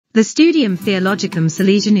The Studium Theologicum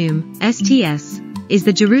Salesianum, STS, is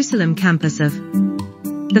the Jerusalem campus of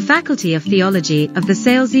the Faculty of Theology of the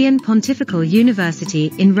Salesian Pontifical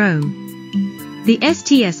University in Rome. The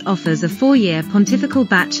STS offers a 4-year Pontifical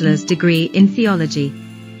Bachelor's degree in theology.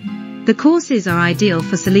 The courses are ideal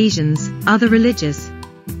for Salesians, other religious,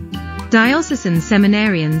 Diocesan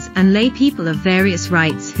Seminarians and lay people of various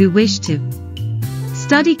rites who wish to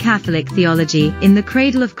study Catholic theology in the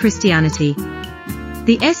cradle of Christianity.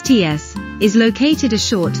 The STS is located a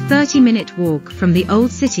short 30-minute walk from the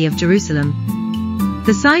Old City of Jerusalem,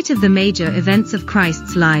 the site of the major events of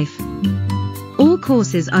Christ's life. All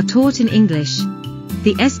courses are taught in English.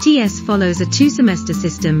 The STS follows a 2-semester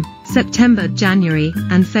system, September-January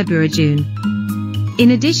and February-June. In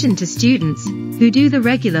addition to students who do the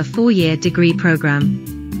regular 4-year degree program,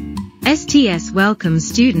 STS welcomes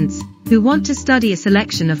students who want to study a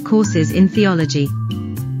selection of courses in theology.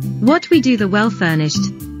 What we do. The well-furnished,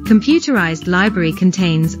 computerized library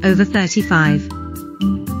contains over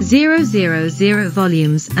 35,000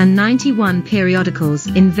 volumes and 91 periodicals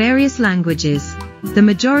in various languages, the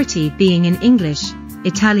majority being in English,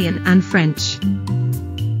 Italian and French.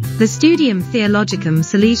 The Studium Theologicum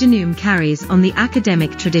Salesianum carries on the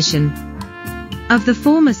academic tradition of the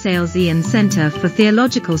former Salesian Center for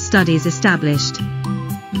Theological Studies established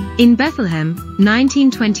in Bethlehem,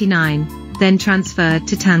 1929, then transferred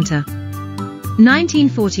to Tanta,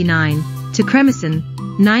 1949, to Kremerson,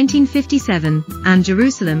 1957, and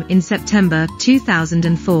Jerusalem in September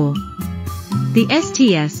 2004. The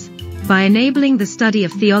STS, by enabling the study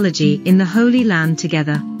of theology in the Holy Land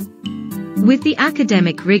together with the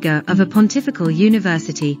academic rigor of a pontifical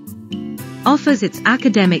university, offers its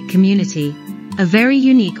academic community a very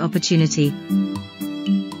unique opportunity